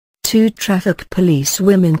two traffic police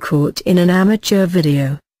women caught in an amateur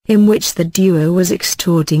video, in which the duo was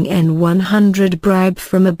extorting N100 bribe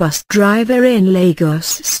from a bus driver in Lagos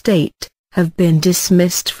State, have been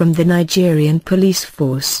dismissed from the Nigerian police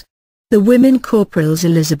force. The women corporals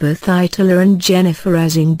Elizabeth Itola and Jennifer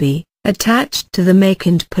Azingbe, attached to the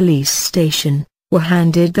Makinde police station, were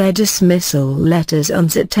handed their dismissal letters on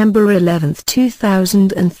September 11,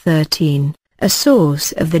 2013, a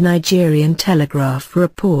source of the Nigerian Telegraph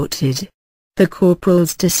reported. The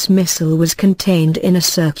corporal's dismissal was contained in a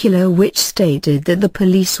circular which stated that the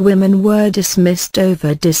policewomen were dismissed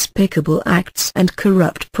over despicable acts and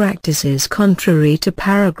corrupt practices contrary to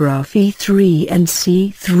paragraph E3 and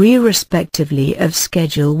C3 respectively of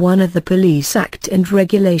Schedule 1 of the Police Act and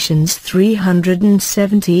Regulations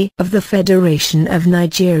 370 of the Federation of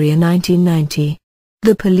Nigeria 1990.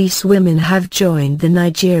 The policewomen have joined the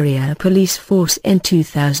Nigeria Police Force in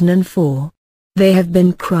 2004. They have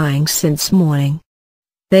been crying since morning.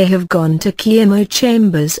 They have gone to KMO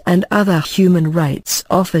chambers and other human rights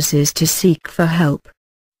offices to seek for help.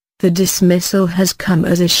 The dismissal has come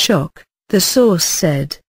as a shock, the source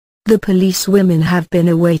said. The policewomen have been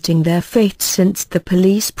awaiting their fate since the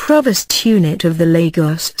police provost unit of the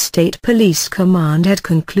Lagos State Police Command had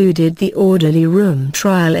concluded the orderly room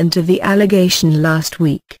trial into the allegation last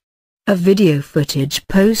week. A video footage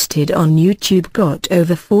posted on YouTube got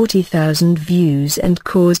over 40,000 views and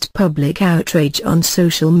caused public outrage on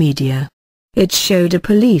social media. It showed a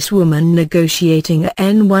policewoman negotiating a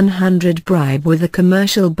N100 bribe with a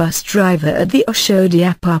commercial bus driver at the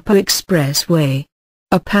Oshodi-Apapa Expressway.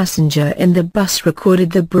 A passenger in the bus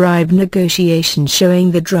recorded the bribe negotiation,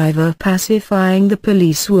 showing the driver pacifying the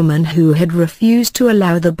policewoman who had refused to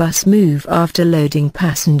allow the bus move after loading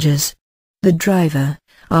passengers. The driver,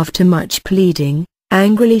 after much pleading,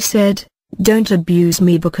 angrily said, "Don't abuse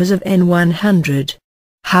me because of N100.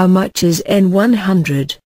 How much is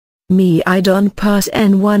N100? Me, I don't pass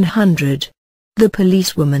N100. The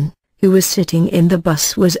policewoman, who was sitting in the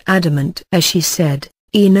bus, was adamant as she said,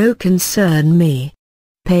 "E no concern me.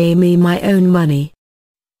 Pay me my own money."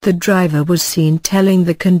 The driver was seen telling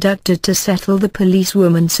the conductor to settle the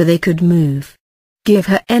policewoman so they could move. "Give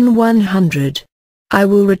her N100. I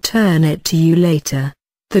will return it to you later,"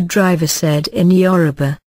 the driver said in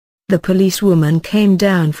Yoruba. The policewoman came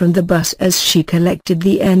down from the bus as she collected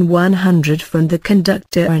the N100 from the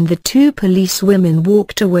conductor, and the two policewomen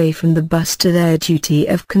walked away from the bus to their duty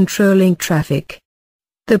of controlling traffic.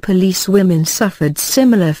 The policewomen suffered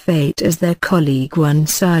similar fate as their colleague, one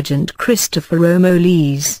Sergeant Christopher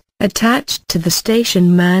Omolese, attached to the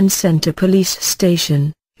Station Man Center police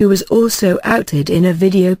station, who was also outed in a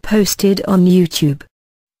video posted on YouTube.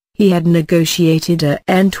 He had negotiated a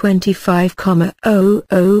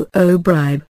N25,000 bribe,